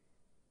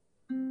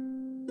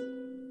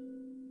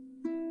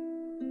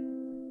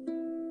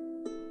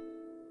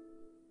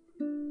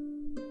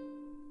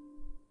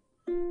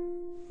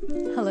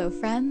Hello,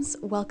 friends.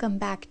 Welcome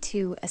back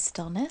to A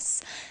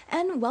Stillness,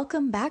 and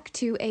welcome back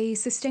to a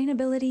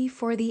sustainability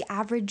for the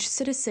average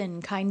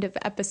citizen kind of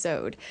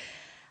episode.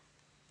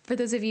 For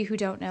those of you who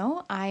don't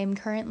know, I'm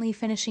currently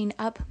finishing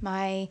up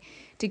my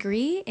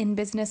degree in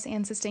business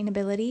and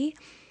sustainability,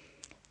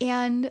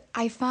 and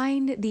I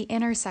find the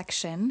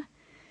intersection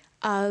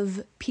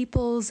of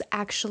people's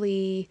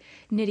actually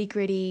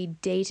nitty-gritty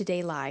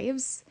day-to-day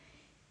lives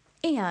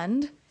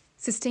and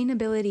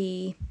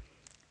sustainability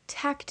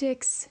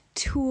tactics,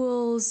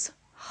 tools,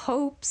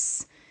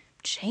 hopes,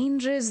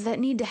 changes that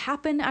need to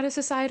happen at a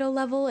societal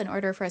level in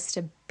order for us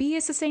to be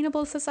a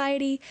sustainable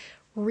society.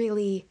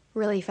 Really,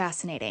 really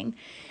fascinating.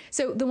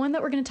 So the one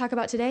that we're going to talk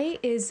about today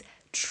is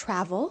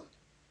travel.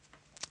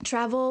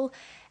 Travel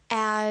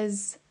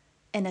as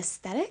an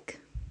aesthetic,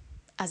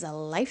 as a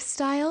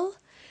lifestyle,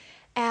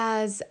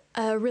 as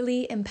a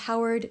really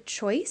empowered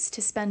choice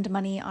to spend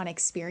money on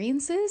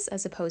experiences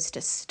as opposed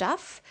to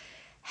stuff,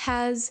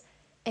 has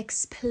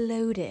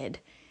exploded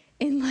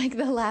in like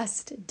the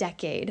last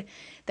decade.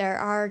 There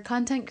are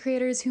content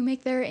creators who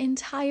make their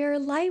entire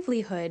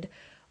livelihood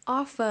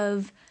off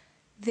of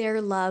their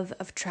love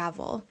of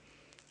travel.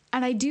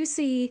 And I do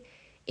see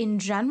in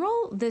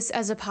general this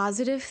as a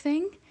positive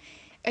thing.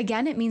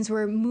 Again, it means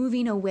we're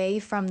moving away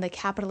from the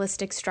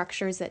capitalistic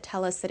structures that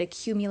tell us that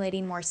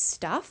accumulating more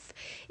stuff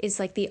is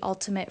like the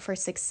ultimate for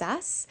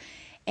success,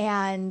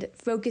 and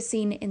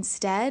focusing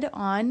instead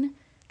on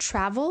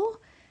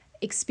travel,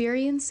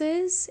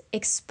 experiences,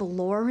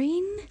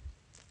 exploring,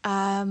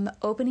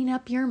 opening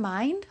up your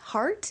mind,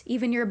 heart,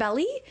 even your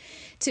belly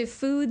to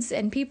foods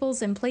and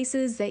peoples and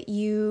places that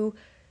you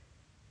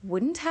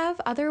wouldn't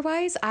have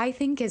otherwise, I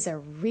think is a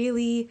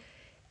really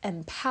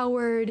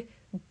empowered,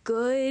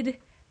 good,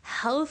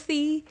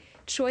 healthy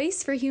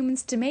choice for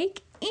humans to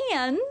make.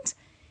 And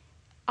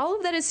all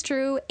of that is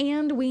true,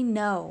 and we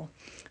know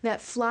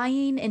that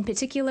flying in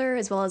particular,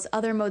 as well as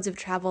other modes of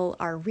travel,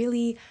 are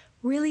really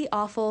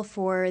awful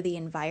for the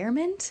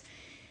environment,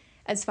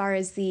 as far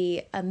as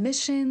the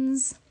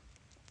emissions,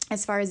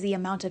 as far as the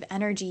amount of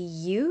energy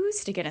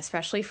used, again,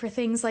 especially for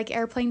things like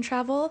airplane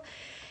travel.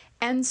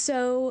 And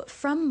so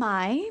from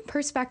my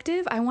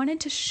perspective, I wanted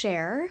to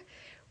share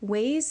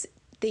ways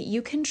that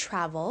you can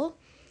travel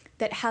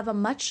that have a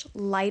much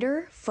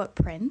lighter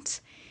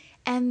footprint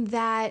and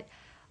that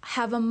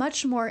have a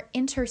much more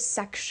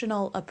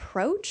intersectional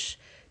approach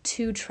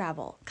to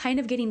travel, kind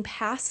of getting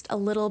past a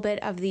little bit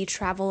of the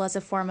travel as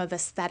a form of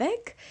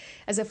aesthetic,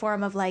 as a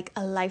form of like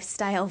a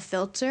lifestyle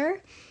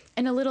filter,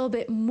 and a little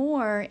bit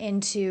more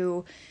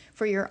into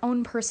for your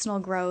own personal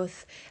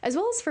growth, as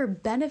well as for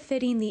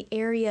benefiting the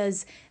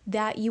areas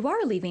that you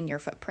are leaving your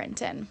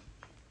footprint in.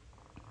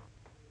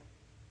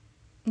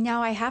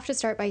 Now, I have to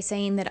start by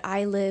saying that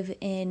I live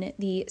in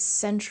the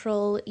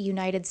central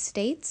United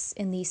States,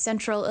 in the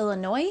central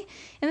Illinois,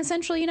 in the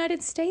central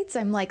United States.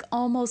 I'm like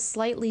almost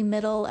slightly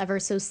middle, ever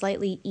so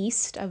slightly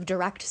east of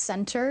direct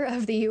center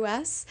of the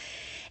US.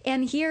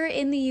 And here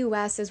in the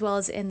US, as well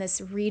as in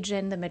this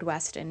region, the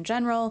Midwest in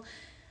general,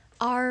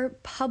 our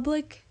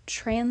public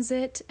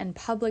transit and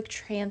public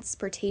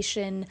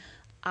transportation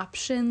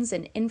options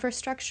and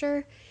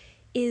infrastructure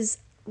is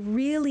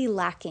really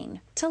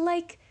lacking to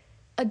like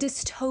a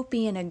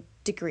dystopian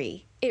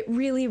degree. It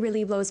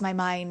really blows my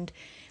mind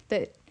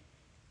that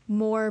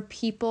more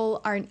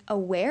people aren't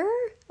aware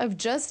of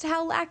just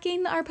how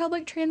lacking our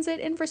public transit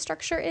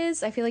infrastructure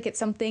is. I feel like it's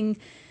something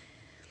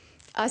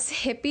us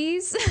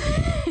hippies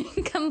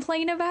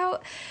complain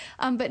about,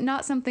 but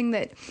not something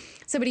that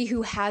somebody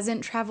who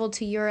hasn't traveled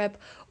to Europe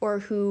or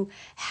who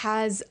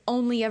has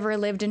only ever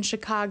lived in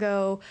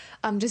Chicago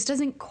just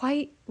doesn't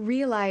quite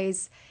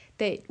realize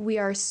that we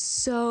are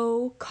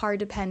so car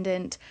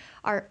dependent.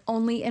 Our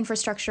only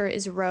infrastructure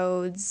is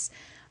roads.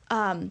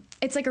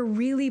 It's like a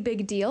really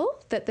big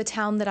deal that the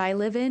town that I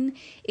live in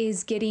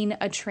is getting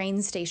a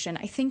train station.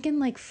 I think in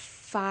like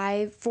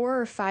 4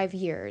 or 5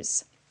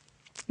 years,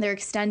 they're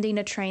extending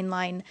a train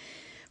line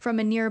from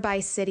a nearby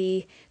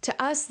city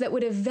to us that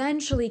would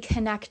eventually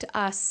connect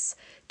us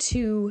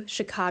to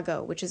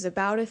Chicago, which is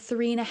about a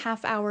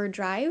 3.5-hour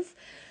drive.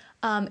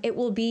 It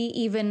will be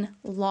even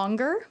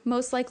longer,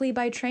 most likely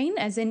by train,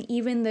 as in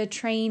even the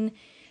train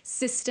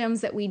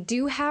systems that we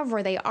do have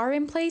where they are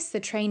in place,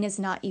 the train is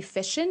not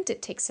efficient.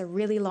 It takes a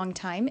really long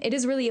time. It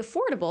is really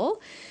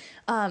affordable,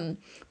 but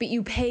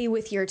you pay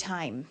with your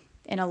time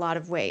in a lot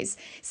of ways.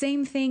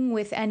 Same thing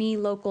with any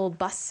local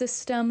bus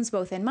systems,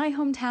 both in my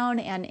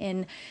hometown and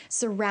in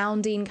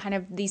surrounding kind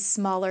of these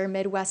smaller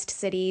Midwest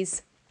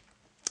cities.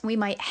 We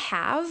might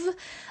have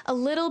a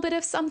little bit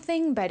of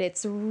something, but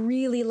it's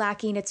really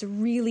lacking. It's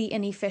really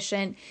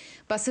inefficient.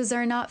 Buses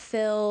are not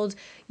filled.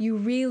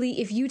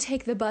 If you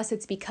take the bus,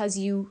 it's because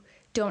you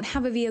don't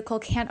have a vehicle,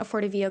 can't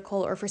afford a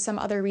vehicle, or for some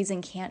other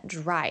reason can't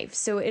drive.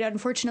 So it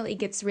unfortunately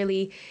gets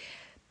really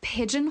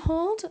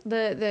pigeonholed,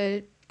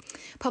 the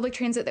public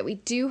transit that we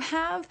do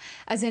have,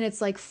 as in it's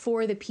like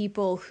for the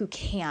people who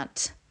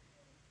can't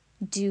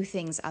do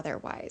things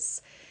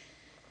otherwise.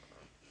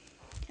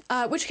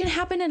 Which can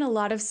happen in a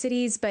lot of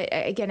cities, but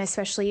again,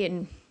 especially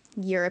in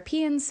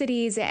European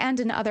cities and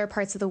in other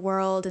parts of the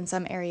world, in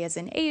some areas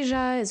in Asia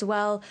as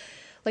well.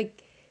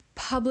 Like,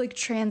 public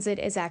transit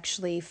is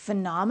actually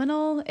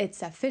phenomenal.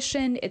 It's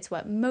efficient. It's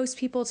what most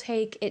people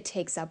take. It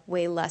takes up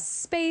way less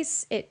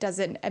space. It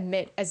doesn't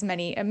emit as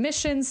many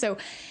emissions. So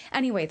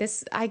anyway,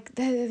 this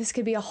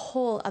could be a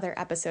whole other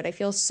episode. I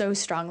feel so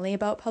strongly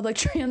about public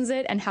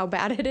transit and how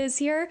bad it is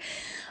here.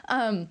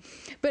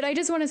 But I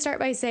just want to start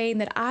by saying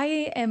that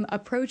I am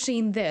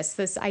approaching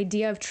this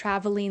idea of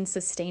traveling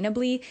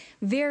sustainably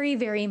very,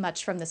 very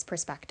much from this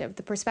perspective,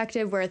 the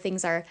perspective where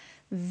things are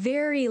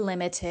very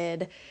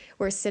limited,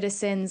 where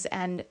citizens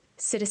and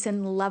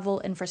citizen level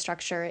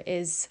infrastructure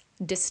is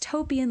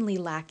dystopianly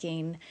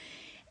lacking.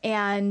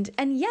 And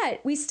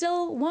yet we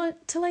still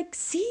want to like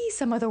see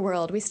some of the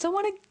world. We still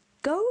want to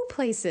go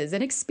places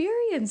and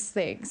experience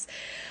things.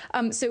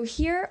 So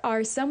here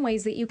are some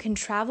ways that you can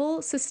travel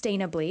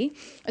sustainably,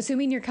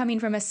 assuming you're coming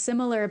from a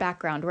similar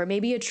background where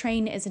maybe a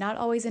train is not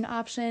always an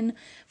option,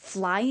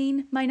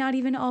 flying might not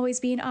even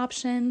always be an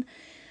option.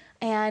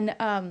 And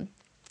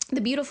the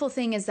beautiful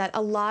thing is that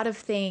a lot of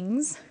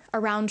things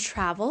around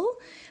travel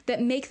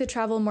that make the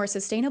travel more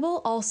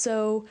sustainable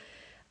also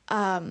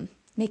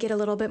make it a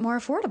little bit more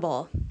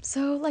affordable.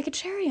 So like a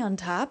cherry on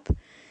top,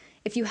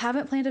 if you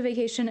haven't planned a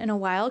vacation in a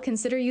while,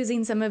 consider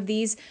using some of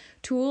these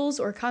tools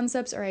or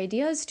concepts or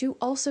ideas to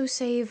also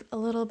save a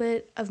little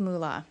bit of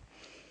moolah.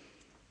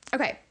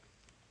 Okay.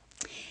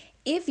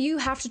 If you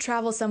have to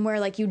travel somewhere,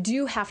 like you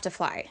do have to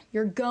fly,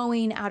 you're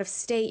going out of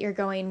state, you're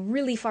going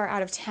really far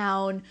out of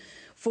town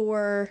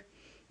for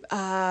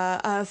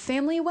a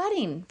family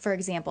wedding, for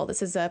example.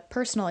 This is a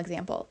personal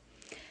example.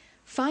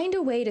 Find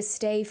a way to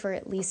stay for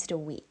at least a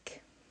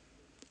week.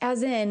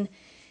 As in,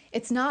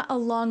 it's not a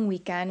long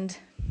weekend.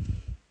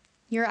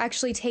 You're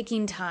actually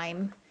taking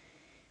time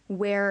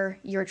where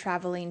you're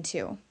traveling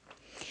to.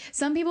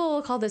 Some people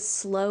will call this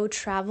slow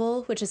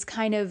travel, which is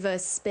kind of a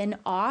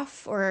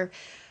spin-off or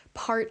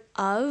part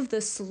of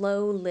the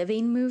slow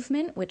living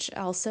movement, which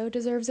also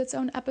deserves its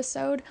own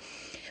episode.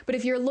 But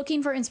if you're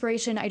looking for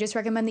inspiration, I just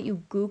recommend that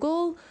you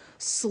Google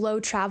slow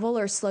travel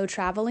or slow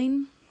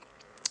traveling,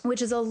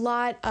 which is a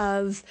lot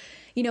of,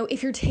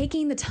 if you're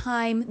taking the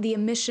time, the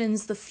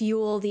emissions, the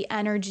fuel, the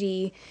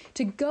energy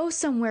to go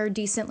somewhere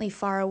decently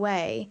far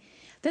away,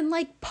 then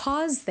like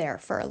pause there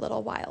for a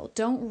little while.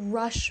 Don't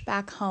rush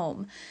back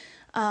home.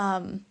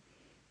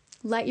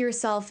 Let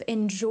yourself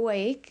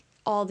enjoy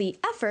all the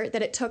effort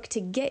that it took to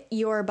get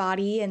your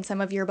body and some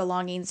of your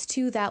belongings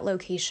to that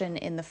location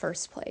in the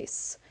first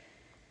place.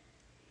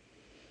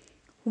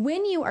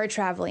 When you are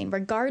traveling,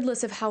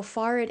 regardless of how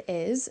far it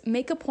is,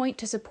 make a point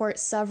to support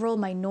several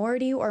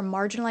minority or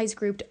marginalized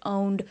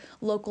group-owned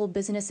local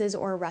businesses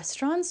or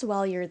restaurants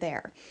while you're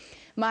there.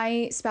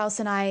 My spouse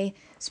and I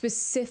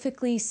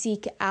specifically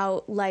seek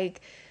out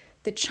like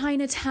the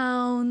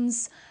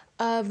Chinatowns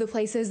of the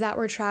places that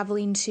we're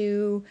traveling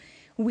to.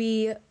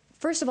 We,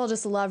 first of all,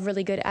 just love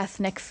really good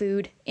ethnic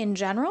food in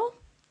general.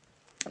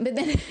 But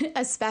then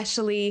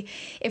especially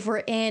if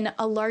we're in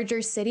a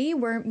larger city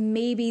where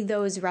maybe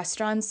those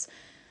restaurants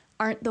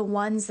aren't the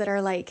ones that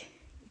are like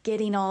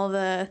getting all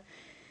the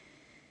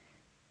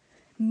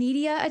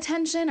media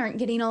attention, aren't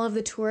getting all of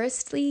the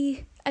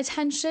touristy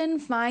attention,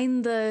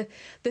 find the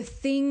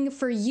thing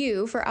for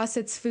you. For us,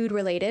 it's food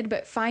related,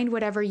 but find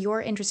whatever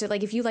you're interested.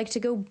 Like if you like to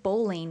go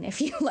bowling,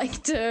 if you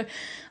like to,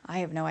 I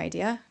have no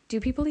idea. Do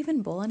people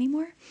even bowl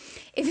anymore?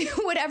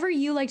 Whatever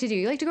you like to do,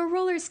 you like to go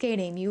roller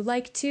skating, you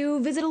like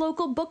to visit a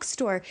local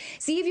bookstore,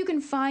 see if you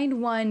can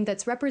find one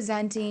that's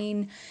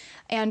representing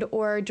and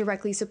or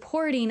directly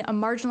supporting a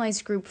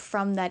marginalized group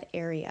from that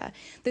area.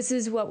 This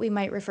is what we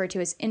might refer to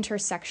as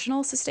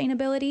intersectional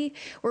sustainability,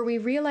 where we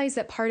realize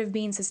that part of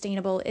being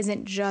sustainable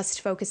isn't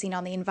just focusing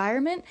on the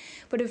environment,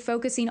 but of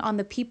focusing on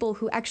the people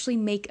who actually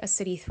make a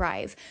city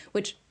thrive,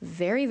 which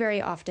very,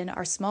 very often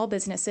are small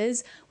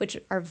businesses, which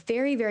are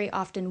very, very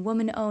often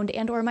woman-owned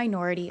and or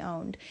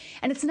minority-owned.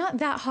 And it's not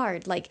that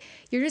hard. Like,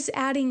 you're just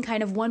adding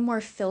kind of one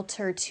more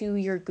filter to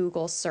your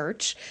Google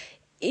search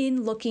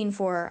in looking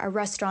for a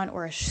restaurant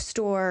or a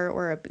store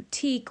or a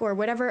boutique or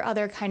whatever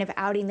other kind of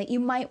outing that you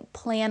might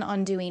plan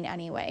on doing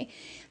anyway.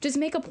 Just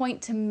make a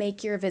point to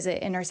make your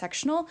visit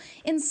intersectional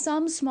in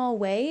some small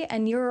way,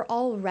 and you're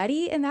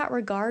already, in that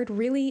regard,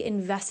 really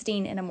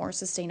investing in a more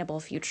sustainable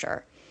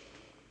future.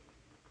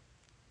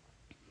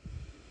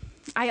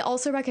 I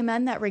also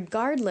recommend that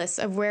regardless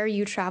of where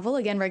you travel,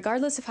 again,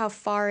 regardless of how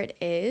far it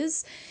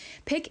is,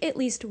 pick at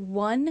least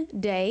one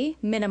day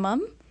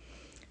minimum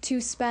to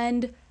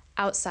spend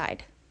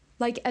outside,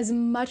 like as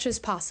much as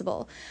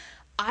possible.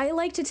 I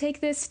like to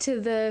take this to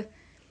the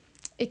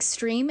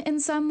extreme in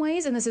some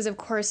ways, and this is, of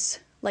course,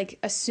 like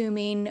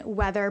assuming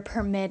weather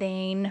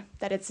permitting,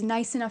 that it's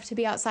nice enough to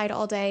be outside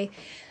all day.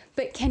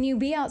 But can you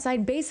be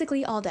outside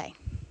basically all day?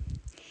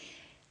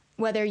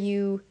 Whether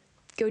you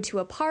go to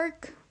a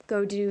park,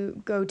 go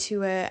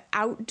to a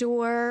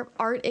outdoor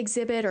art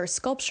exhibit or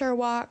sculpture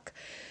walk,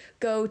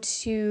 go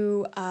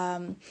to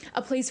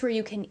a place where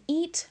you can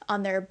eat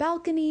on their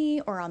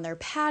balcony or on their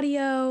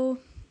patio,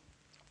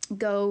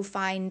 go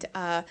find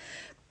a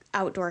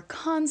outdoor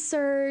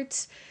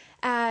concert,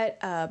 at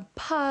a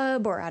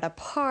pub or at a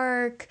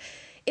park.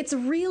 It's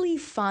really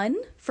fun,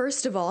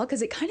 first of all,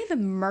 because it kind of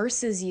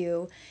immerses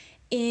you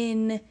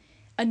in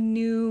a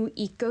new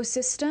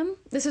ecosystem.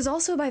 This is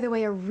also, by the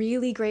way, a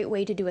really great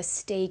way to do a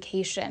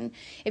staycation.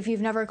 If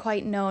you've never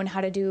quite known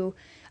how to do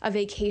a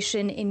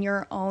vacation in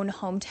your own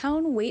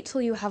hometown, wait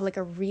till you have like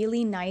a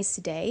really nice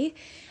day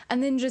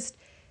and then just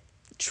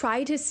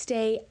try to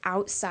stay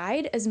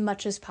outside as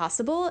much as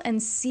possible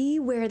and see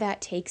where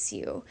that takes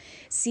you.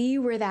 See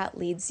where that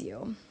leads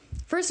you.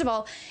 First of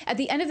all, at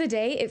the end of the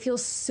day, it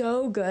feels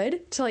so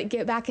good to like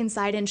get back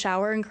inside and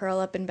shower and curl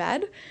up in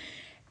bed.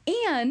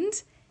 And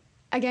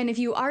again, if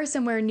you are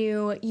somewhere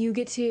new, you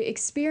get to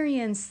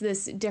experience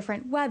this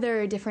different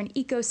weather, different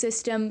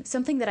ecosystem.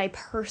 Something that I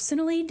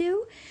personally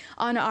do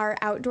on our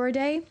outdoor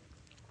day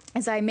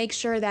is I make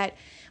sure that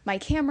my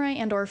camera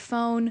and or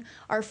phone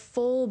are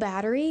full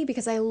battery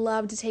because I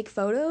love to take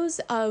photos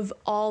of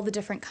all the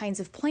different kinds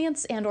of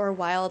plants and or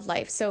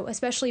wildlife. So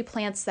especially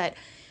plants that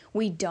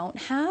we don't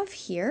have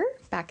here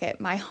back at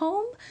my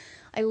home.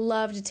 I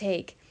love to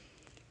take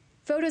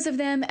photos of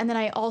them, and then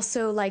I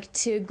also like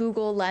to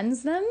Google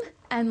Lens them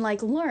and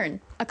like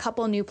learn a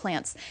couple new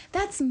plants.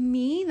 That's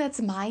me, that's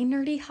my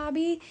nerdy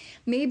hobby.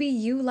 Maybe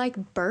you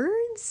like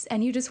birds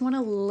and you just want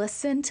to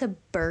listen to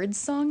bird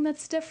song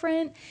that's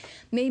different.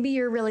 Maybe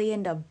you're really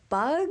into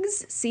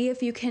bugs. See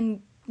if you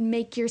can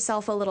make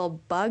yourself a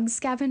little bug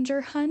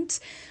scavenger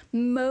hunt.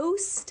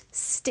 Most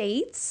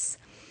states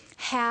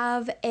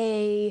have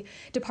a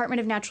Department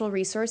of Natural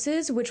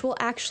Resources, which will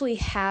actually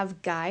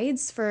have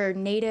guides for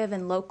native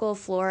and local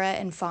flora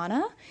and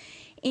fauna.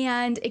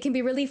 And it can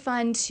be really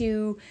fun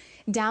to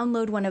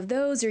download one of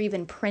those or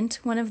even print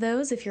one of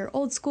those if you're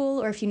old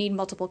school or if you need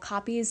multiple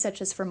copies,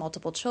 such as for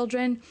multiple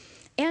children,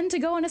 and to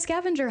go on a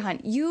scavenger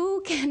hunt.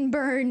 You can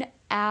burn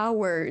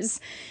hours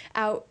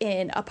out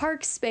in a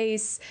park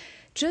space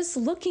just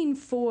looking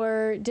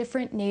for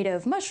different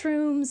native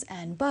mushrooms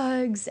and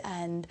bugs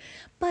and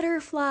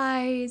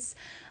butterflies.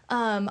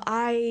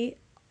 I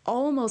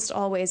almost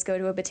always go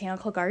to a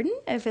botanical garden.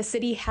 If a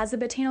city has a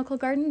botanical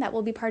garden, that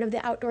will be part of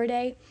the outdoor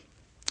day.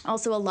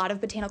 Also, a lot of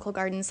botanical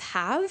gardens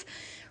have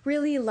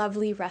really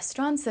lovely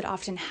restaurants that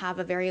often have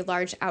a very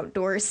large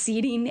outdoor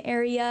seating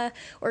area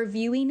or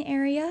viewing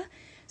area.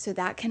 So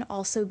that can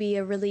also be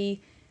a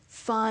really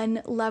fun,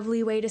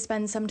 lovely way to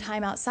spend some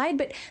time outside,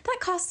 but that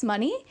costs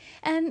money,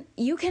 and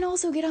you can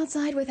also get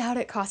outside without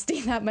it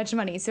costing that much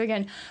money. So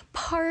again,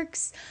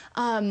 parks,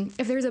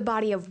 if there's a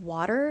body of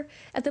water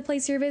at the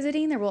place you're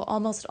visiting, there will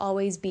almost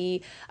always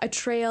be a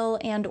trail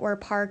and or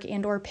park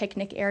and or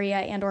picnic area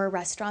and or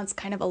restaurants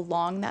kind of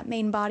along that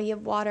main body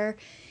of water,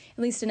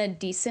 at least in a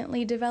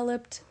decently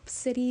developed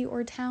city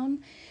or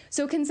town.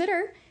 So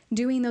consider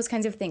doing those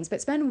kinds of things,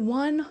 but spend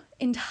one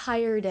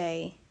entire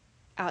day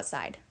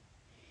outside.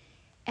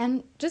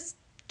 And just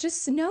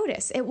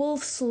notice. It will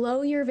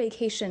slow your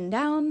vacation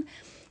down.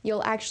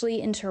 You'll actually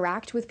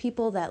interact with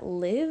people that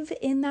live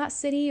in that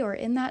city or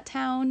in that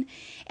town.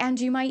 And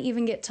you might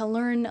even get to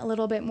learn a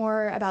little bit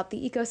more about the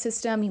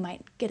ecosystem. You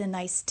might get a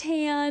nice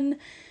tan.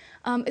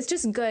 It's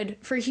just good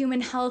for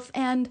human health.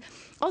 And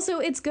also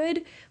it's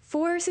good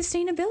for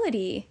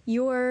sustainability.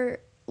 You're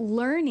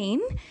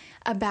learning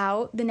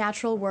about the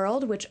natural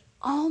world, which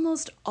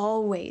almost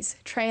always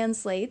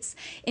translates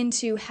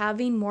into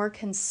having more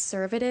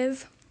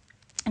conservative,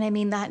 and I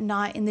mean that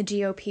not in the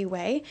GOP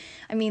way,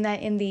 I mean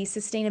that in the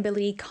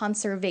sustainability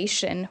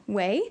conservation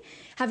way,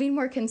 having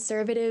more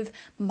conservative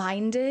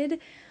minded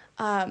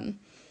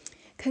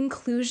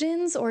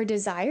conclusions or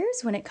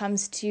desires when it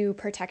comes to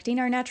protecting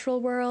our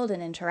natural world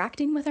and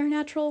interacting with our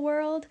natural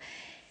world.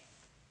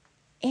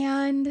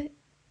 And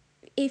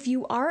if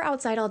you are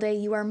outside all day,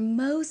 you are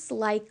most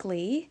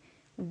likely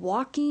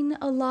walking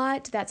a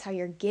lot. That's how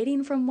you're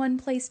getting from one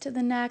place to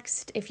the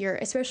next. If you're,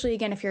 especially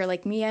again, if you're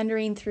like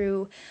meandering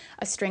through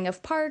a string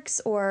of parks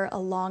or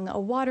along a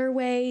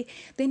waterway,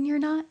 then you're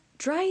not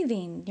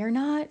driving, you're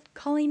not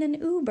calling an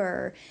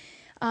Uber.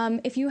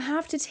 If you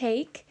have to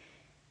take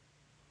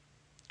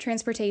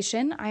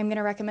transportation, I'm going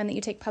to recommend that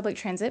you take public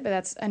transit, but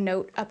that's a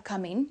note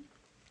upcoming.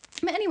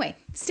 But anyway,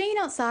 staying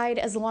outside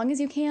as long as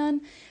you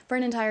can for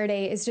an entire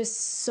day is just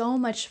so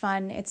much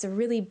fun. It's a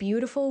really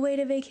beautiful way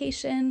to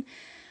vacation.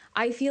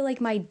 I feel like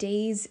my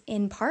days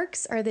in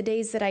parks are the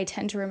days that I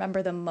tend to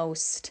remember the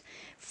most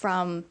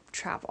from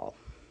travel.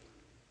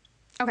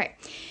 Okay,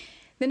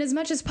 then as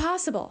much as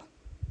possible,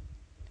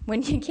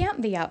 when you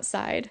can't be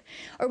outside,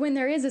 or when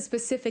there is a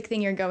specific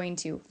thing you're going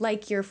to,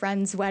 like your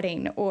friend's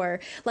wedding, or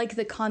like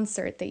the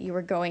concert that you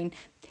were going,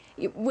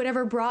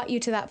 whatever brought you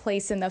to that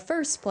place in the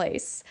first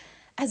place,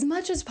 as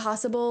much as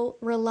possible,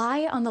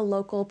 rely on the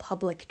local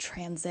public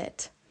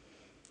transit.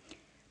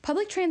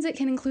 Public transit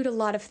can include a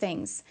lot of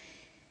things.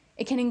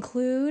 It can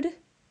include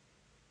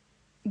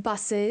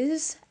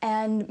buses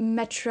and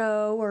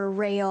metro or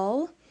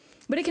rail,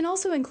 but it can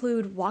also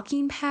include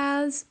walking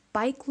paths,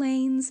 bike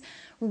lanes,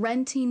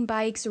 renting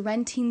bikes,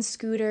 renting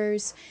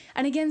scooters.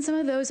 And again, some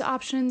of those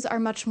options are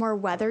much more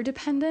weather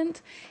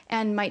dependent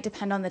and might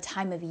depend on the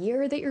time of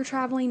year that you're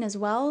traveling as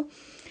well.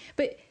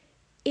 But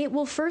It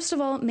will, first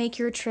of all, make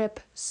your trip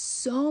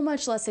so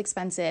much less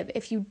expensive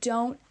if you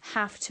don't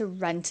have to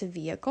rent a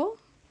vehicle.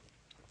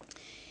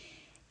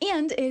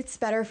 And it's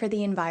better for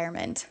the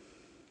environment.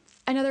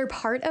 Another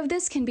part of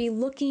this can be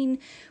looking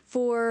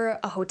for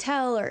a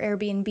hotel or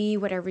Airbnb,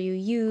 whatever you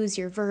use,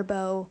 your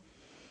Vrbo.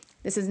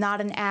 This is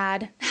not an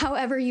ad.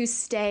 However you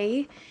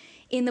stay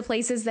in the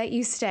places that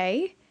you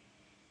stay,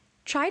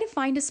 try to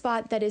find a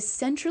spot that is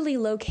centrally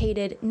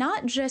located,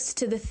 not just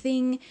to the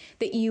thing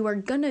that you are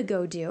gonna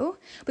go do,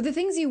 but the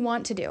things you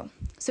want to do.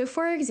 So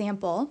for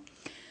example,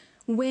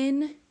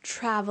 when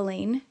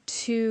traveling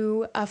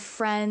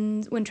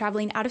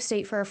out of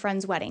state for a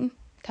friend's wedding,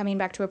 coming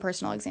back to a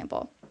personal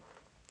example,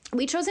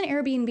 we chose an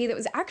Airbnb that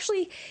was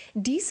actually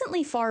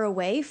decently far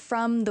away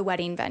from the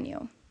wedding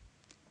venue.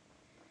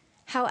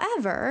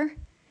 However,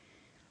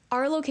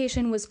 our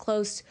location was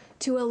close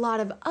to a lot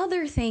of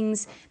other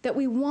things that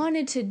we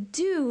wanted to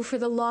do for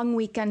the long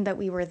weekend that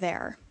we were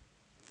there.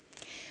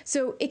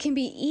 So it can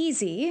be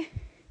easy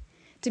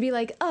to be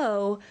like,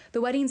 oh,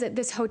 the wedding's at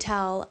this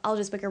hotel, I'll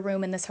just book a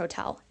room in this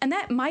hotel. And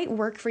that might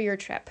work for your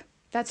trip.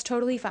 That's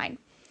totally fine.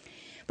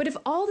 But if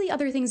all the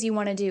other things you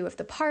want to do, if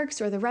the parks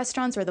or the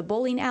restaurants or the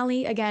bowling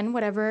alley, again,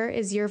 whatever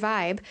is your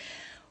vibe,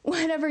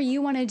 whatever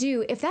you want to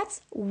do, if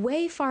that's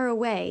way far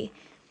away,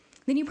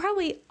 then you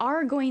probably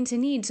are going to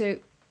need to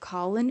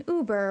call an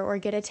Uber or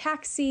get a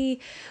taxi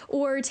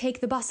or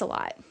take the bus a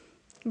lot.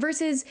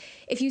 Versus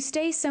if you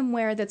stay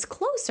somewhere that's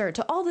closer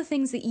to all the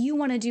things that you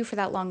want to do for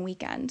that long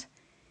weekend,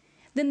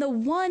 then the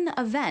one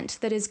event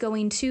that is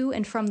going to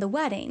and from the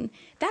wedding,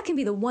 that can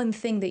be the one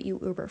thing that you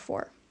Uber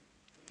for.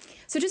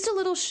 So just a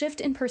little shift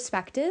in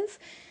perspective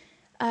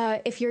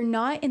if you're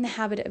not in the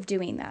habit of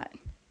doing that.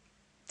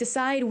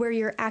 Decide where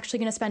you're actually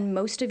going to spend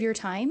most of your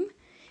time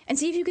and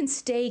see if you can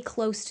stay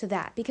close to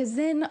that, because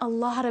then a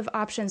lot of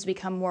options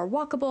become more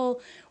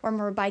walkable or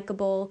more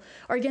bikeable.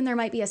 Or again, there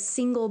might be a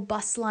single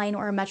bus line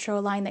or a metro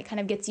line that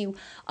kind of gets you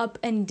up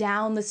and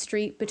down the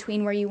street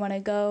between where you want to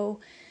go.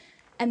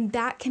 And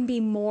that can be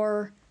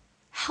more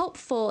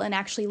helpful and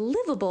actually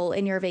livable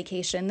in your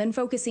vacation than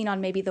focusing on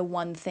maybe the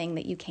one thing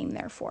that you came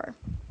there for.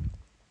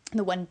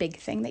 The one big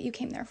thing that you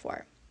came there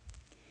for.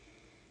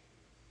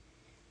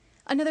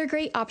 Another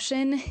great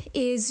option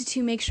is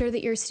to make sure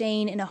that you're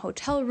staying in a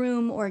hotel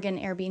room or again,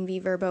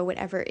 Airbnb, Vrbo,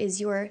 whatever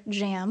is your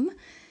jam,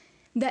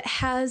 that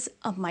has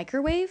a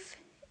microwave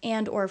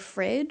and or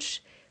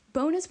fridge.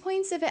 Bonus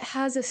points if it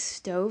has a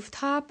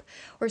stovetop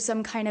or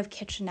some kind of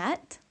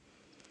kitchenette.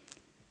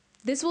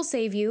 This will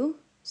save you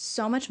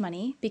so much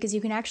money because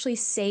you can actually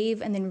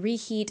save and then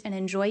reheat and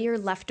enjoy your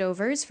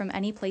leftovers from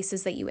any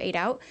places that you ate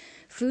out.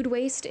 Food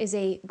waste is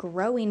a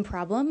growing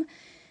problem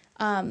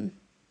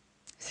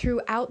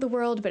throughout the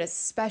world, but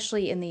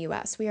especially in the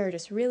US.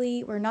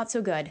 We're not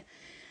so good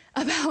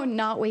about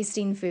not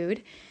wasting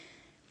food.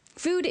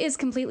 Food is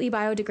completely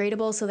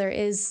biodegradable, so there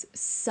is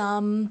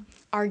some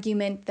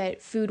argument that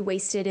food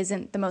wasted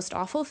isn't the most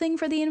awful thing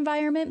for the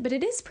environment, but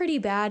it is pretty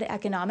bad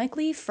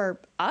economically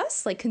for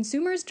us. Like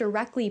consumers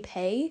directly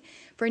pay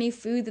for any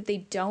food that they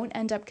don't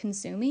end up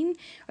consuming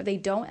or they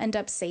don't end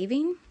up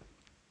saving.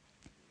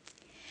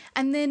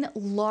 And then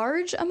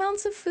large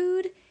amounts of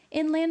food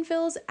in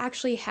landfills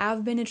actually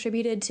have been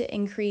attributed to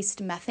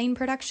increased methane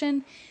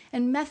production.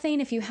 And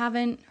methane, if you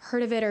haven't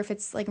heard of it or if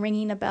it's like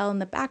ringing a bell in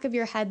the back of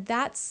your head,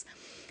 that's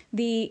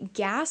the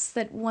gas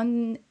that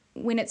when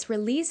it's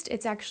released,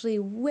 it's actually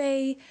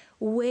way,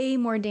 way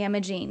more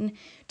damaging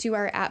to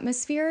our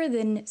atmosphere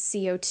than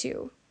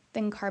CO2,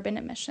 than carbon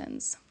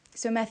emissions.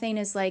 So methane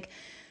is like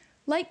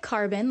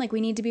carbon, like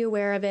we need to be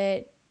aware of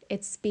it.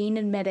 It's being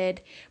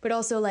admitted, but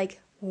also like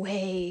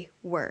way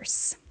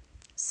worse.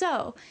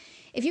 So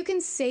if you can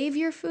save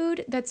your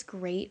food, that's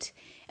great.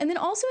 And then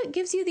also it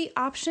gives you the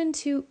option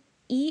to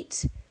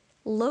eat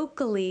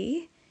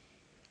locally,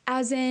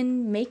 as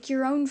in make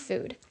your own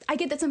food. I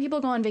get that some people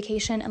go on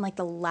vacation and like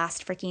the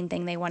last freaking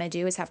thing they want to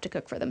do is have to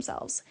cook for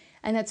themselves.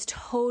 And that's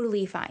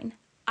totally fine.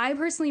 I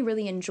personally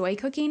really enjoy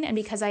cooking, and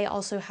because I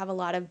also have a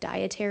lot of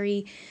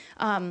dietary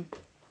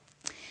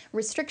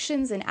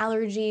restrictions and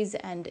allergies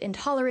and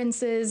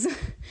intolerances,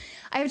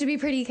 I have to be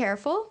pretty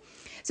careful.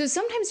 So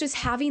sometimes just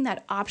having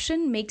that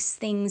option makes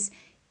things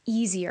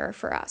easier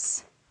for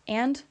us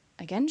and,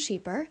 again,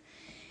 cheaper.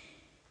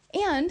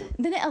 And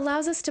then it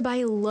allows us to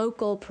buy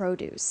local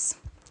produce,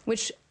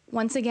 which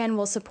once again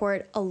will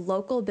support a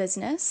local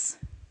business.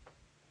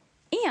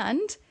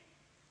 And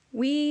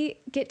we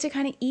get to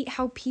kind of eat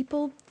how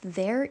people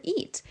there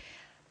eat.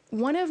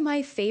 One of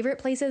my favorite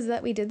places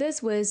that we did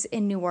this was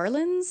in New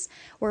Orleans,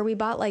 where we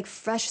bought like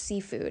fresh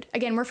seafood.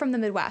 Again, we're from the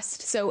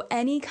Midwest, so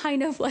any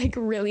kind of like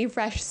really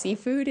fresh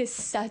seafood is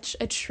such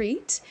a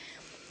treat.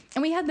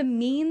 And we had the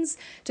means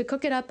to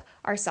cook it up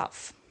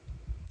ourselves.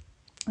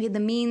 We had the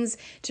means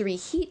to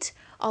reheat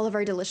all of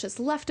our delicious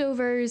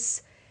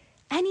leftovers.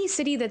 Any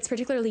city that's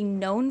particularly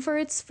known for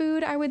its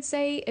food, I would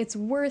say it's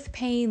worth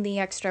paying the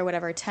extra,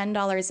 whatever,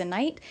 $10 a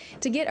night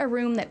to get a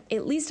room that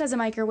at least has a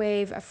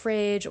microwave, a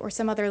fridge, or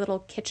some other little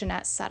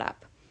kitchenette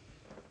setup.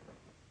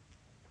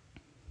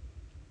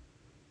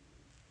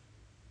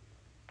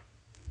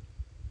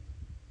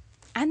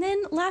 And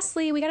then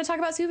lastly, we got to talk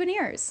about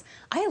souvenirs.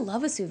 I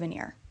love a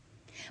souvenir,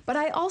 but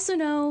I also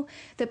know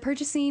that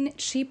purchasing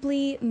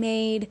cheaply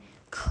made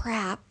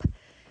crap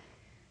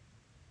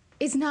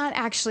is not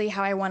actually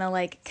how I want to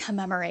like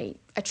commemorate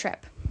a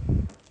trip.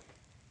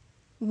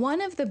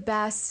 One of the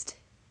best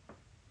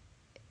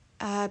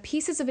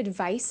pieces of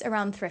advice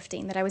around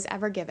thrifting that I was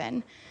ever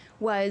given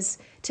was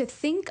to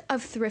think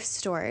of thrift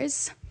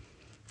stores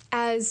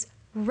as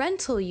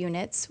rental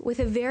units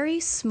with a very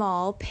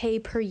small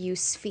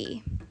pay-per-use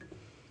fee.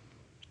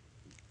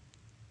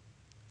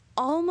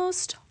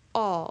 Almost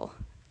all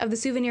of the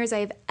souvenirs I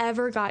have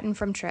ever gotten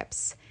from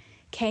trips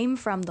came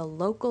from the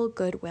local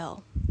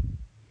Goodwill.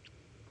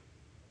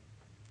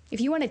 If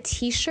you want a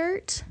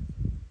t-shirt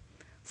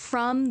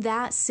from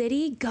that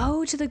city,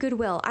 go to the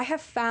Goodwill. I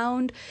have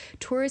found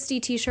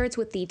touristy t-shirts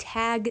with the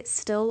tag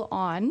still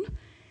on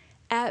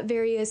at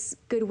various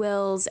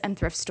Goodwills and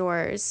thrift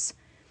stores.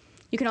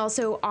 You can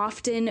also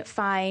often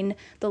find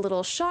the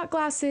little shot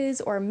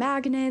glasses or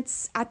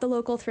magnets at the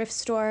local thrift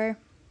store.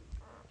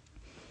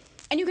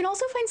 And you can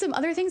also find some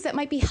other things that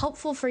might be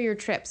helpful for your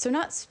trip. So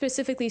not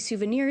specifically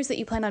souvenirs that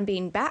you plan on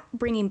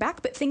bringing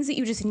back, but things that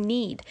you just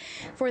need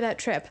for that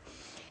trip.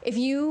 If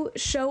you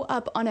show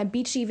up on a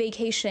beachy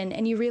vacation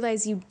and you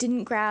realize you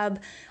didn't grab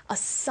a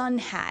sun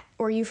hat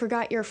or you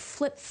forgot your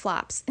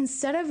flip-flops,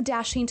 instead of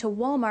dashing to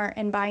Walmart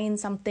and buying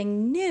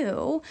something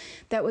new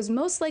that was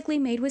most likely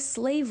made with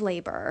slave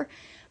labor,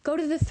 go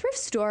to the thrift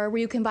store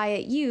where you can buy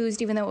it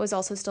used, even though it was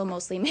also still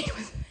most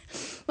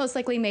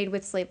likely made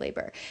with slave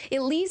labor.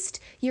 At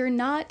least you're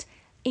not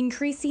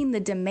increasing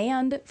the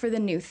demand for the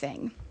new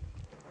thing.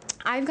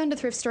 I've gone to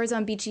thrift stores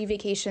on beachy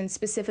vacations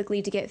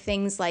specifically to get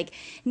things like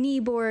knee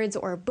boards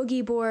or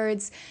boogie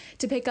boards,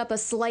 to pick up a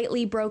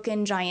slightly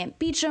broken giant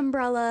beach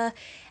umbrella.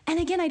 And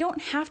again, I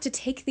don't have to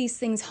take these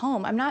things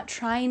home. I'm not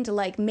trying to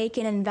like make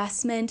an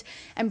investment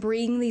and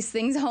bring these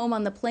things home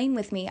on the plane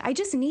with me. I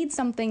just need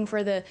something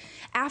for the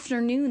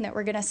afternoon that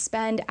we're gonna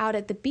spend out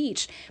at the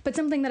beach, but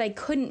something that I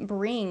couldn't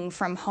bring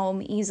from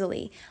home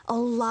easily. A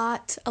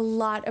lot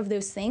of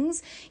those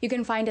things you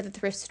can find at the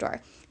thrift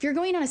store. If you're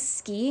going on a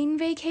skiing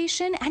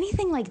vacation,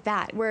 anything like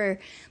that, where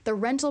the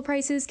rental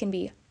prices can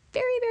be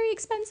very, very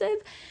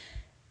expensive,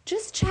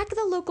 just check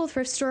the local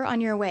thrift store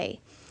on your way.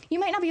 You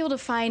might not be able to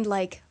find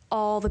like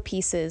all the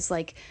pieces,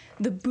 like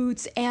the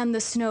boots and the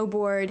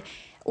snowboard,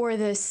 or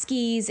the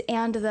skis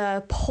and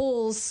the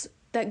poles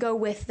that go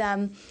with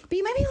them, but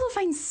you might be able to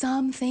find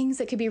some things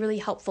that could be really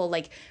helpful,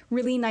 like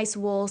really nice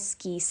wool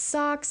ski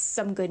socks,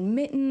 some good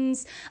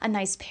mittens, a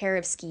nice pair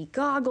of ski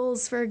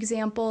goggles, for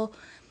example.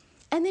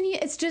 And then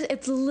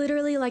it's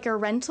literally like a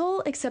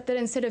rental, except that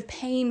instead of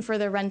paying for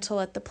the rental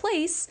at the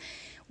place,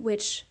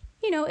 which,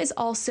 is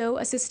also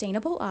a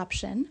sustainable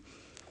option,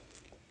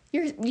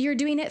 you're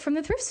doing it from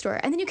the thrift store.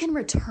 And then you can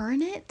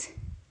return it.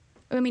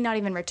 I mean, not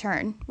even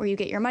return, where you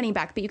get your money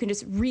back, but you can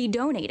just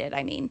redonate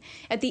it,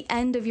 at the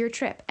end of your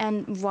trip.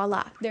 And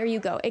voila, there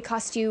you go. It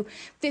cost you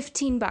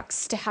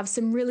 $15 to have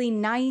some really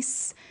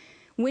nice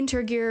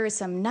winter gear,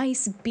 some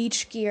nice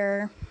beach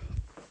gear.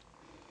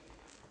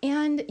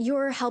 And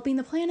you're helping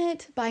the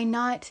planet by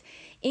not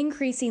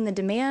increasing the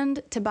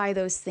demand to buy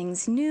those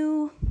things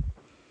new.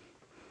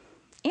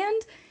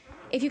 And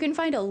if you can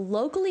find a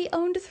locally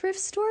owned thrift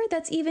store,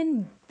 that's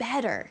even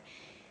better.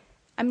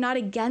 I'm not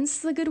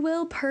against the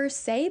Goodwill per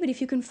se, but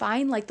if you can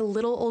find like the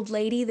little old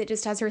lady that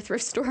just has her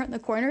thrift store on the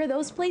corner,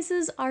 those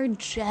places are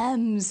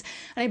gems.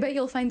 And I bet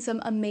you'll find some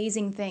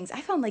amazing things.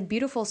 I found like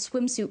beautiful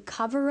swimsuit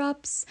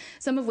cover-ups,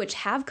 some of which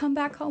have come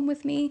back home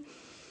with me,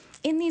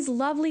 in these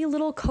lovely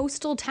little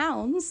coastal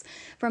towns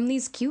from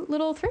these cute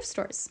little thrift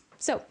stores.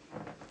 So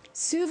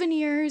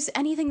souvenirs,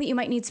 anything that you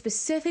might need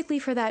specifically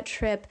for that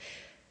trip,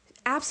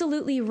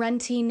 absolutely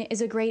renting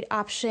is a great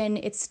option.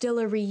 It's still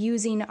a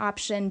reusing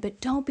option,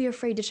 but don't be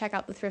afraid to check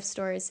out the thrift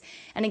stores.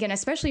 And again,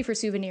 especially for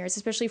souvenirs,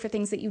 especially for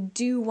things that you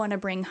do want to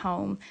bring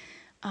home,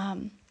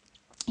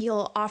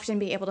 you'll often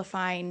be able to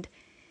find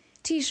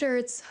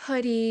t-shirts,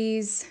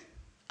 hoodies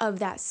of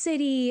that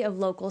city, of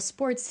local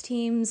sports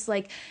teams,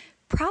 like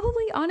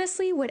probably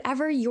honestly,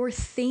 whatever your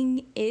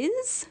thing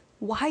is,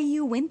 why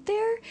you went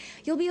there,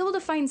 you'll be able to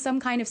find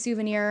some kind of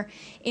souvenir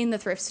in the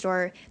thrift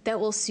store that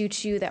will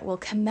suit you, that will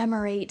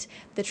commemorate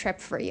the trip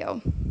for you.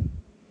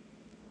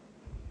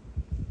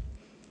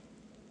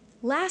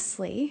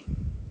 Lastly,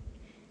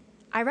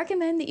 I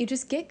recommend that you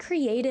just get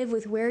creative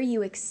with where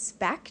you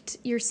expect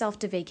yourself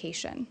to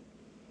vacation.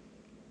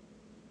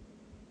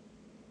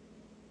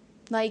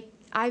 Like,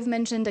 I've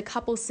mentioned a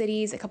couple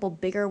cities, a couple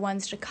bigger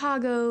ones,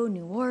 Chicago,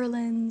 New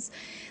Orleans,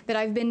 that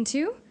I've been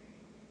to,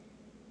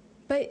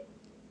 but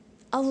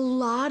a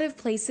lot of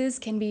places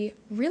can be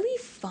really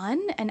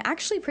fun and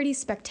actually pretty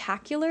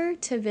spectacular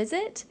to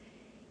visit,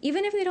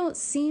 even if they don't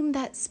seem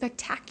that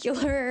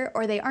spectacular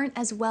or they aren't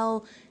as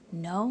well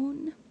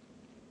known.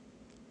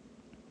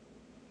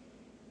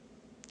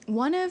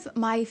 One of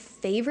my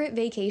favorite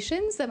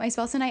vacations that my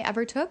spouse and I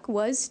ever took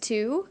was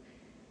to,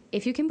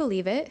 if you can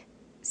believe it,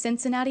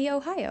 Cincinnati,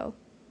 Ohio.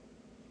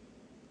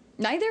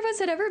 Neither of us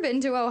had ever been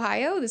to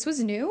Ohio. This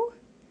was new.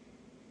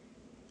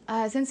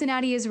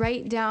 Cincinnati is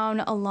right down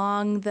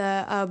along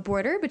the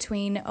border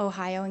between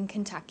Ohio and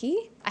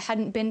Kentucky. I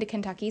hadn't been to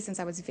Kentucky since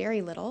I was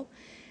very little.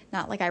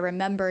 Not like I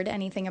remembered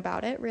anything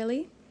about it,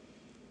 really.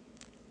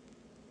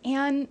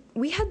 And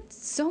we had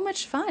so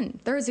much fun.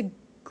 There was a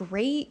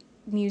great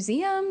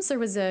museums. There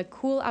was a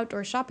cool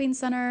outdoor shopping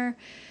center.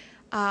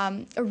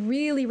 A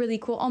really, really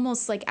cool,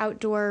 almost like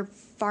outdoor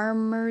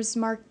farmers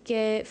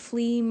market,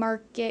 flea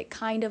market,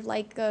 kind of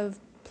like a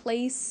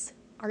place,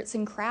 arts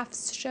and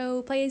crafts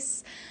show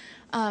place.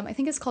 I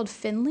think it's called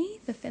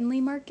Findlay, the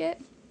Findlay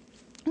Market.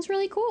 It's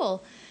really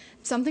cool.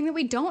 Something that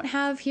we don't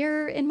have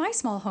here in my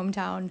small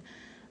hometown.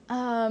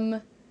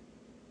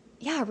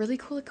 Yeah, really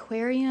cool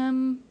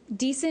aquarium,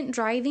 decent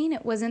driving.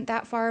 It wasn't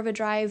that far of a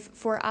drive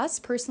for us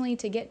personally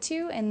to get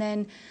to. And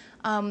then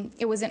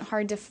it wasn't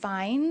hard to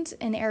find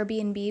an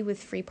Airbnb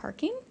with free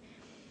parking.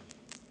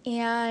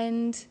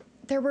 And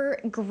there were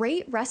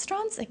great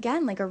restaurants,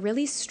 again, like a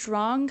really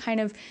strong kind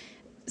of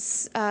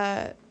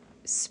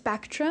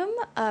spectrum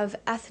of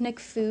ethnic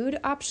food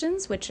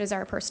options, which is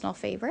our personal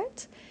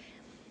favorite.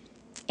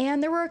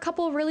 And there were a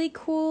couple really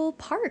cool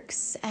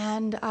parks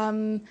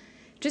and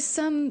just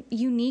some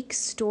unique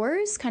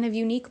stores, kind of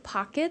unique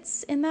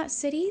pockets in that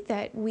city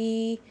that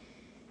we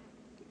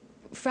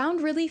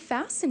found really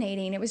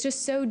fascinating. It was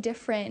just so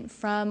different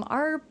from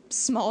our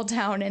small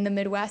town in the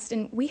Midwest.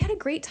 And we had a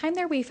great time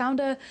there. We found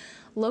a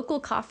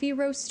local coffee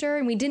roaster,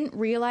 and we didn't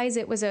realize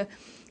it was a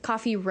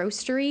coffee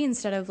roastery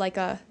instead of like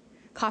a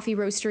coffee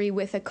roastery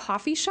with a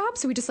coffee shop.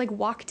 So we just like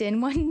walked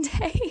in one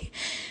day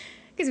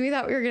because we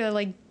thought we were going to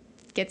like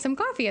get some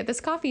coffee at this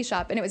coffee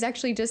shop. And it was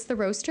actually just the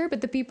roaster, but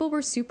the people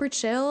were super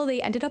chill.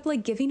 They ended up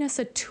like giving us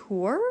a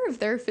tour of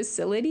their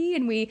facility,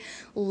 and we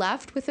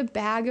left with a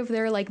bag of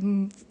their like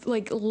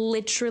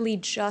literally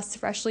just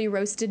freshly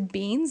roasted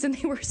beans, and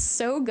they were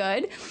so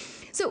good.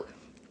 So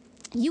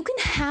you can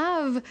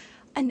have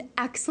an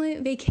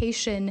excellent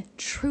vacation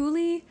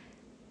truly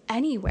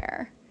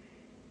anywhere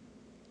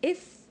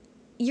if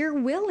you're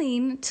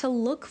willing to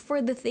look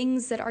for the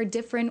things that are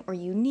different or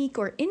unique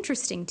or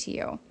interesting to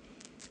you.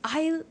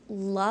 I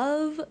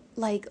love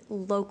like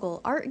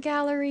local art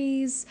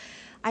galleries.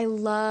 I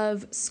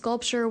love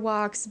sculpture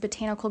walks,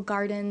 botanical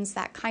gardens,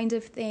 that kind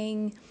of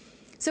thing.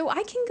 So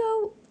I can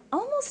go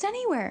almost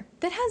anywhere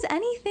that has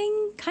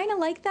anything kind of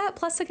like that,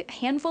 plus a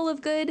handful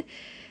of good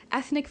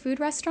ethnic food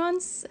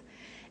restaurants,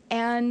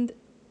 and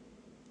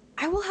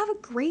I will have a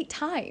great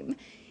time.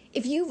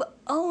 If you've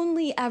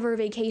only ever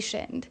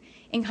vacationed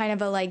in kind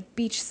of a like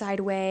beachside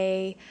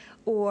way,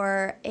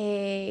 or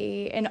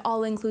an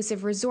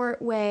all-inclusive resort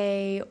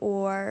way,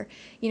 or,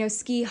 you know,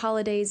 ski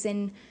holidays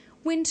in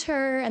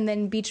winter and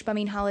then beach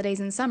bumming holidays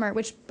in summer,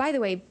 which, by the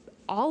way,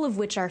 all of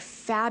which are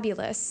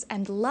fabulous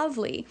and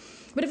lovely.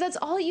 But if that's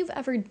all you've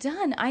ever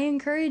done, I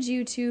encourage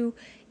you to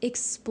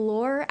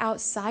explore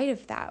outside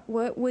of that.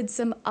 What would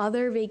some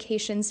other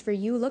vacations for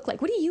you look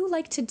like? What do you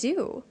like to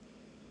do?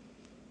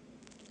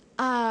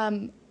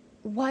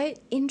 What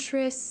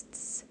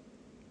interests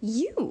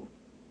you?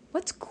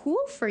 What's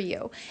cool for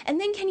you? And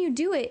then can you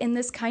do it in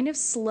this kind of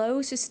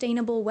slow,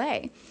 sustainable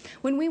way?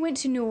 When we went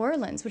to New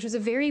Orleans, which was a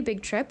very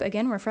big trip,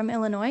 again, we're from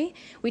Illinois,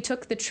 we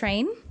took the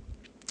train.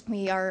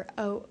 We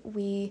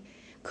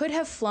could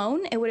have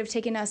flown. It would have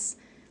taken us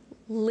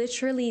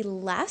literally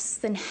less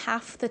than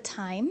half the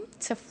time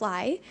to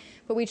fly,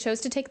 but we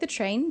chose to take the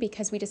train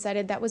because we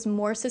decided that was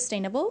more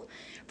sustainable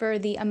for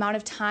the amount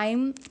of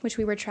time which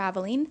we were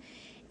traveling.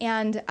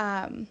 And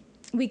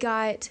we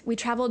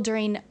traveled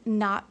during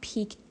not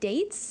peak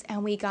dates,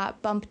 and we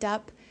got bumped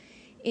up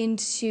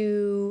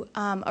into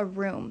a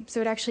room. So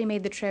it actually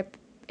made the trip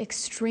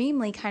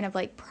extremely kind of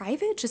like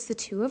private, just the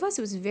two of us.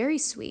 It was very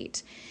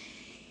sweet.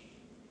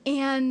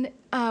 And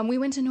we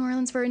went to New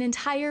Orleans for an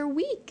entire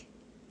week.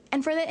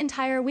 And for that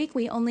entire week,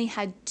 we only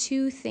had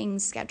 2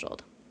 things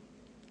scheduled.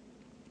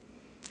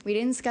 We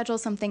didn't schedule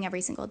something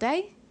every single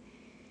day.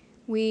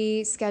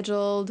 We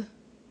scheduled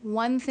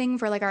one thing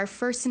for like our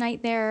first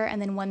night there, and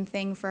then one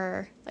thing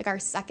for like our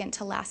second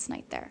to last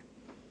night there.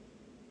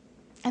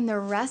 And the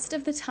rest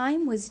of the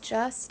time was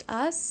just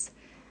us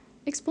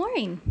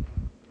exploring,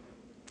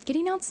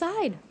 getting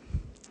outside,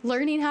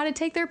 learning how to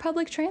take their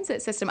public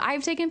transit system.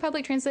 I've taken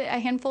public transit a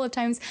handful of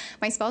times.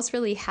 My spouse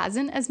really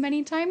hasn't as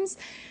many times.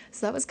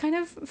 So that was kind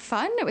of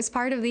fun. It was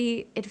part of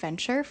the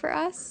adventure for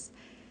us.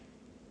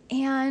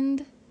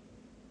 And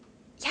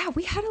yeah,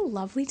 we had a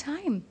lovely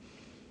time.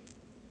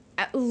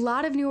 A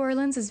lot of New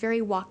Orleans is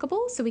very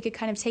walkable, so we could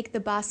kind of take the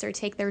bus or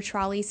take their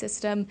trolley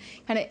system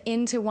kind of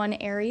into one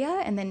area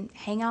and then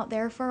hang out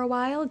there for a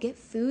while, get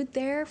food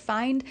there,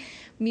 find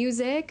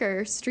music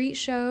or street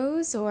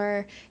shows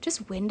or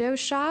just window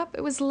shop.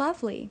 It was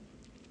lovely.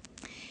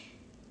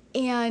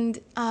 And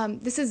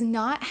this is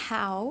not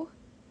how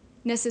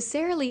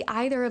necessarily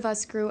either of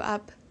us grew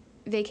up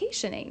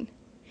vacationing.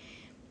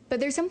 But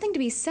there's something to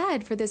be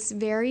said for this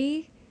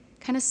very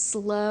kind of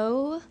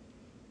slow,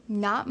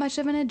 not much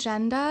of an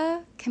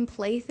agenda, can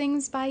play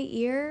things by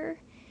ear,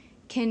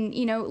 can,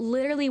 you know,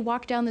 literally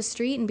walk down the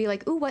street and be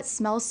like, ooh, what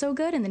smells so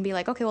good? And then be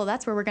like, okay, well,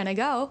 that's where we're going to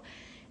go.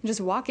 And just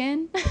walk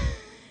in.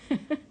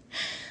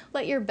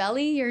 Let your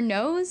belly, your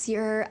nose,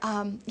 your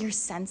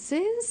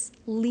senses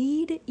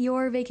lead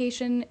your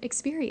vacation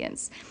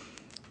experience.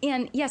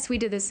 And yes, we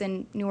did this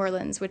in New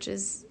Orleans, which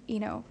is,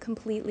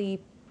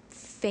 completely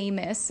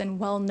famous and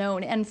well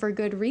known, and for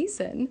good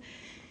reason.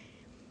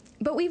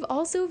 But we've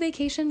also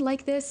vacationed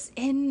like this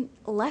in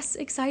less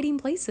exciting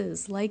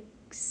places, like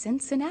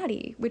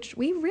Cincinnati, which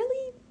we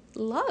really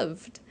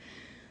loved.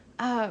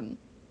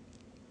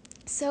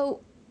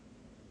 So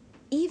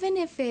even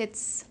if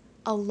it's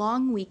a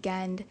long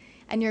weekend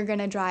and you're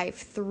gonna drive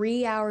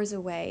 3 hours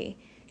away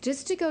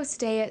just to go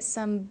stay at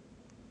some,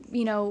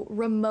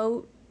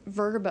 remote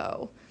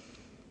Vrbo,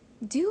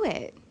 do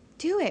it.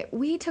 Do it.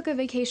 We took a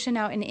vacation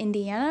out in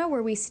Indiana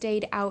where we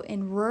stayed out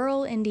in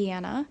rural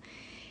Indiana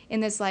in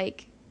this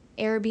like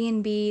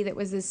Airbnb that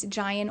was this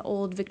giant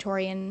old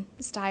Victorian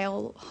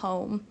style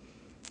home,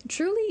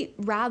 truly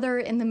rather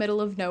in the middle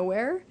of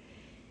nowhere.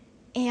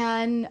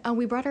 And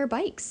we brought our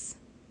bikes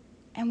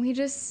and we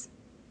just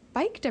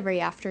biked every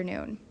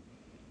afternoon.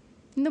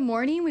 In the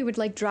morning, we would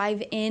like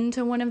drive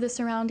into one of the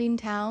surrounding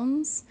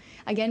towns.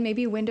 Again,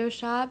 maybe window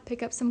shop,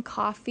 pick up some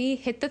coffee,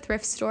 hit the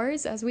thrift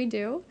stores as we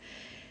do.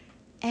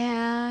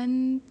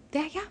 And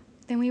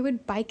then we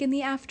would bike in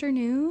the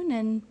afternoon.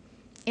 And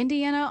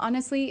Indiana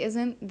honestly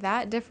isn't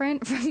that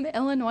different from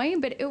Illinois,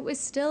 but it was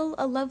still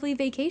a lovely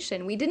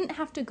vacation. We didn't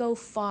have to go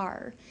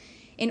far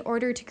in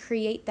order to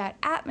create that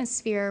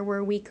atmosphere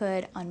where we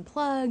could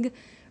unplug,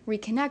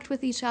 reconnect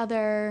with each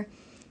other,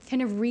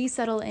 kind of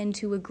resettle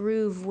into a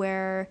groove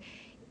where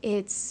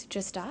it's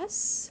just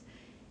us.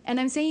 And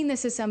I'm saying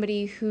this as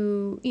somebody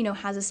who,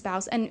 has a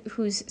spouse and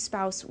whose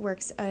spouse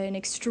works an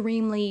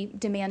extremely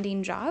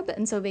demanding job.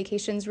 And so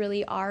vacations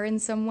really are in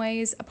some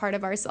ways a part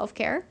of our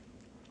self-care.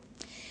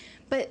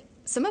 But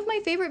some of my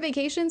favorite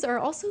vacations are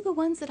also the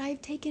ones that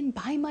I've taken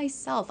by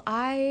myself.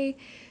 I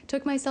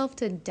took myself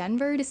to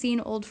Denver to see an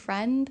old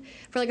friend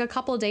for like a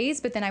couple days,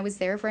 but then I was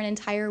there for an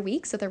entire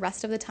week. So the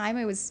rest of the time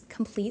I was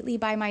completely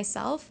by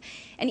myself.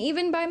 And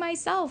even by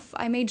myself,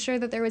 I made sure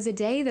that there was a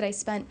day that I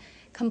spent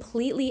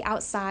completely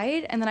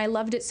outside. And then I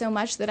loved it so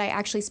much that I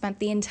actually spent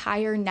the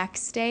entire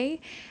next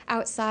day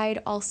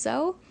outside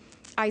also.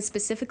 I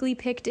specifically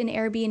picked an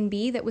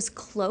Airbnb that was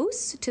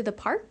close to the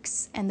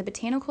parks and the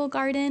botanical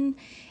garden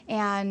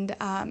and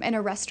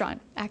a restaurant,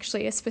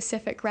 actually a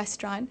specific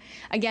restaurant.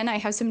 Again, I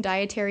have some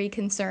dietary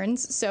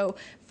concerns, so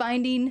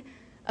finding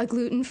a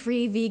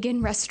gluten-free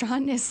vegan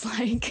restaurant is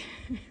like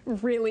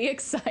really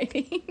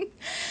exciting.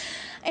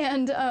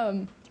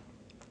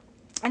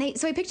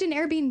 So I picked an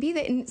Airbnb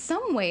that in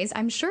some ways,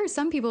 I'm sure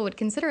some people would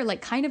consider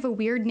like kind of a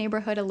weird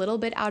neighborhood, a little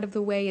bit out of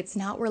the way. It's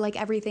not where like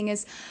everything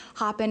is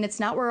hopping. It's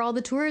not where all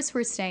the tourists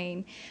were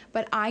staying.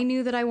 But I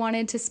knew that I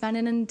wanted to spend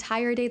an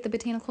entire day at the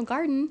botanical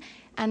garden.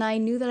 And I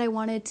knew that I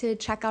wanted to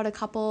check out a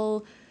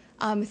couple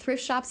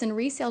thrift shops and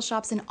resale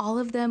shops. And all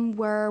of them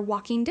were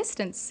walking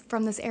distance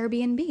from this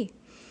Airbnb.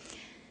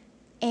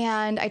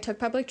 And I took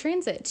public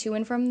transit to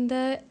and from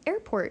the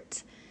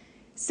airport.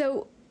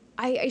 So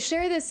I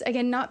share this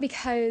again, not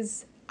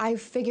because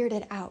I've figured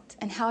it out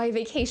and how I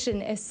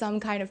vacation is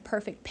some kind of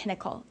perfect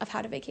pinnacle of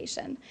how to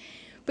vacation,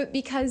 but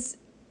because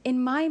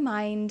in my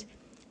mind,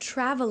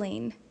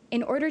 traveling,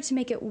 in order to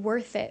make it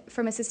worth it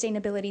from a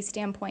sustainability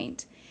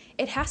standpoint,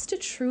 it has to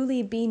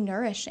truly be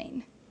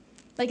nourishing.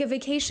 Like a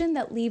vacation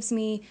that leaves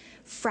me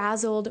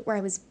frazzled, where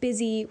I was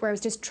busy, where I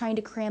was just trying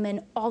to cram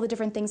in all the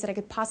different things that I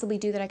could possibly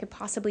do, that I could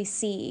possibly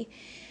see,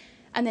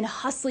 and then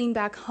hustling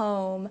back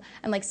home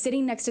and like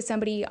sitting next to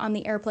somebody on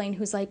the airplane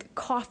who's like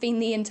coughing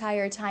the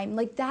entire time.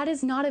 Like that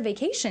is not a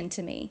vacation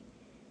to me.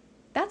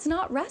 That's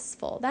not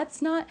restful.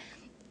 That's not,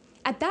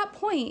 at that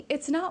point,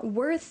 it's not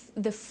worth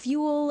the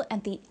fuel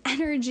and the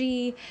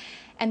energy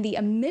and the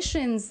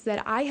emissions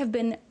that I have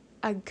been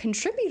a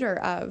contributor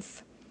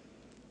of.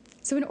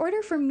 So in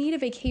order for me to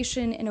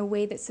vacation in a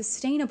way that's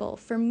sustainable,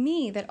 for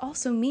me, that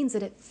also means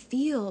that it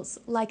feels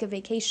like a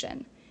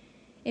vacation.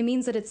 It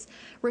means that it's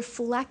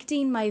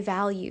reflecting my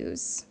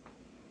values,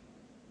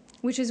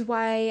 which is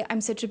why I'm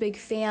such a big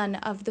fan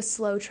of the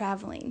slow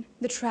traveling,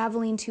 the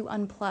traveling to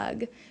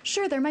unplug.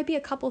 Sure, there might be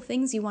a couple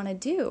things you want to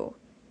do,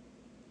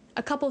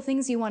 a couple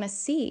things you want to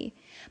see,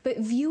 but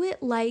view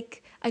it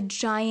like a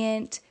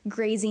giant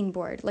grazing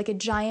board, like a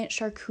giant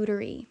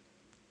charcuterie.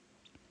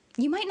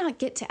 You might not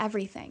get to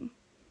everything,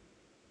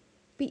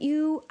 but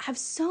you have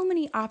so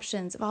many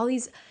options of all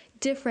these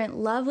different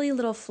lovely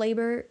little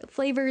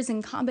flavors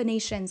and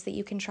combinations that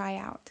you can try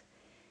out.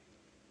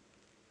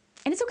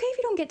 And it's okay if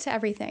you don't get to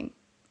everything.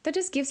 That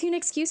just gives you an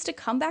excuse to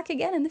come back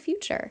again in the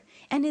future.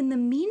 And in the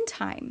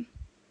meantime,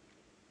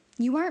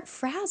 you aren't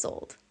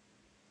frazzled.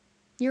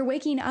 You're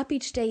waking up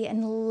each day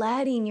and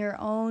letting your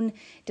own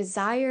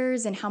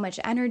desires and how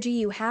much energy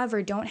you have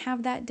or don't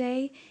have that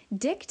day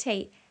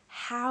dictate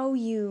how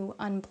you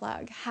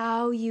unplug,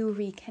 how you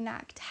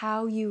reconnect,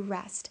 how you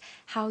rest,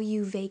 how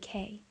you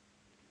vacay.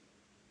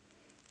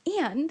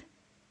 And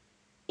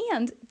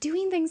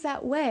doing things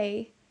that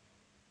way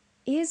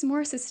is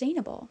more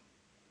sustainable.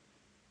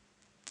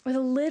 With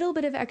a little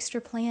bit of extra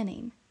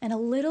planning and a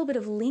little bit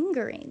of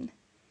lingering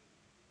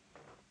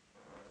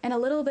and a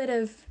little bit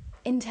of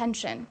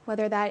intention,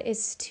 whether that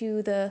is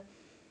to the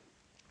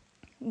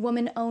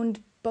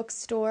woman-owned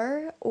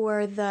bookstore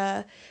or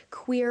the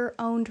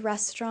queer-owned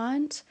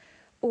restaurant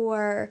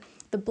or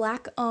the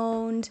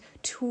Black-owned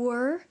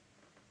tour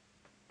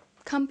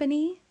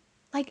company.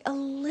 Like, a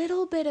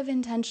little bit of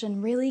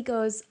intention really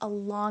goes a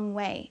long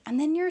way. And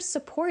then you're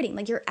supporting,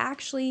 like, you're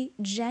actually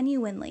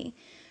genuinely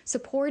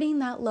supporting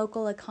that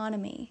local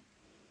economy.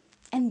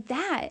 And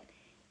that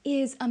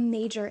is a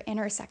major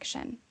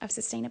intersection of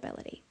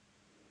sustainability.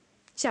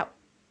 So,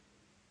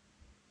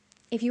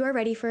 if you are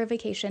ready for a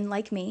vacation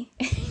like me,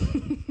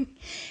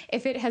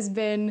 if it has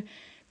been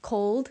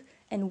cold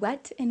and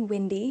wet and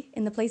windy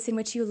in the place in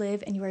which you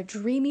live and you are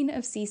dreaming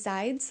of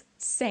seasides,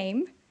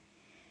 same.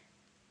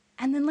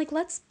 And then, like,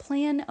 let's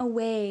plan a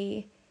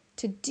way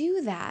to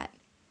do that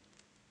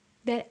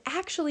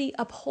actually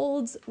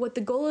upholds what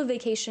the goal of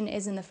vacation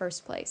is in the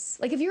first place.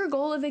 Like, if your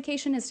goal of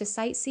vacation is to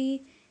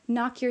sightsee,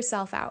 knock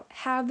yourself out.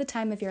 Have the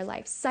time of your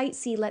life.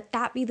 Sightsee, let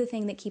that be the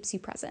thing that keeps you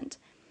present.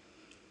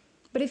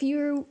 But if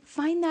you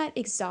find that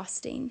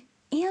exhausting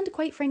and,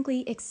 quite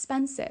frankly,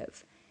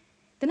 expensive,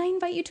 then I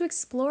invite you to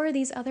explore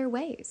these other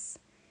ways.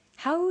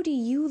 How do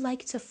you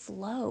like to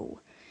flow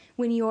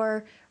when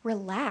you're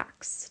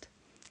relaxed?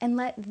 And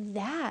let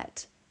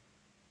that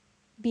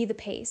be the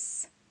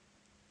pace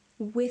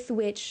with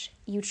which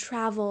you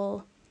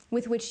travel,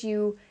 with which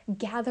you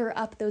gather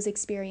up those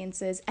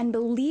experiences. And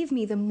believe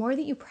me, the more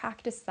that you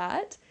practice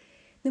that,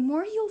 the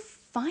more you'll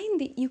find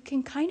that you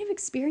can kind of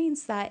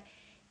experience that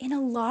in a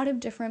lot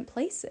of different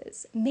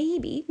places.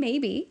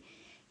 Maybe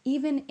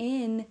even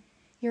in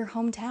your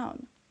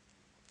hometown.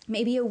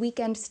 Maybe a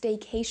weekend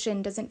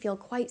staycation doesn't feel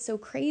quite so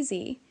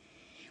crazy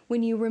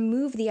when you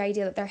remove the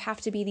idea that there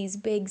have to be these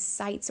big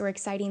sights or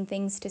exciting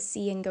things to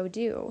see and go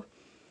do.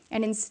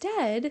 And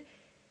instead,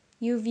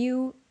 you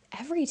view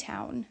every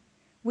town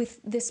with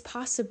this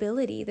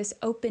possibility, this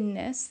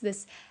openness,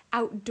 this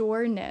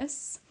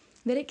outdoorness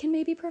that it can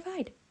maybe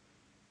provide.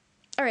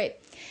 All right,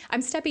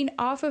 I'm stepping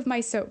off of my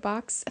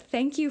soapbox.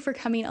 Thank you for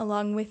coming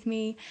along with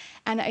me,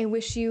 and I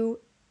wish you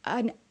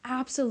an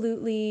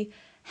absolutely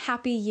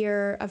happy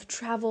year of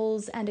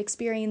travels and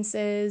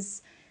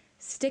experiences.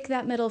 Stick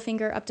that middle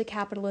finger up to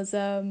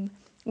capitalism.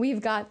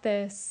 We've got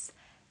this.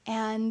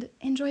 And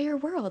enjoy your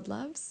world,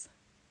 loves.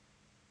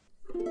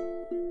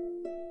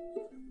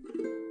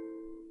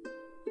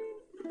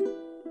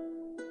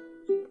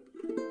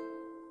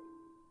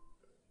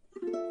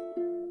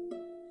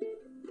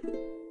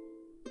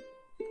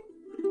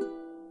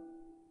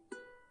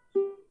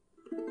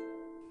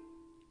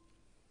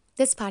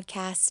 This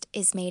podcast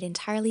is made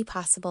entirely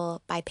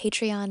possible by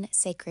Patreon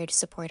Sacred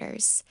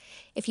supporters.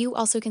 If you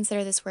also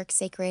consider this work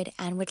sacred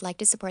and would like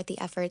to support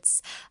the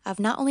efforts of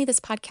not only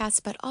this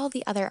podcast, but all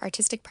the other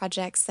artistic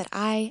projects that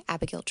I,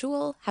 Abigail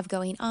Jewell, have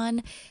going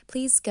on,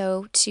 please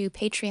go to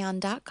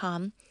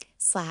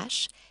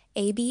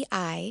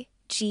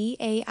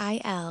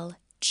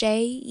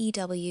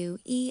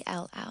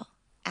patreon.com/ABIGAILJEWELL,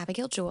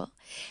 Abigail Jewell,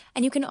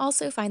 and you can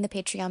also find the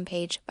Patreon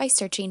page by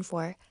searching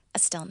for A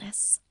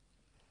Stillness.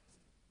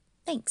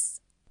 Thanks.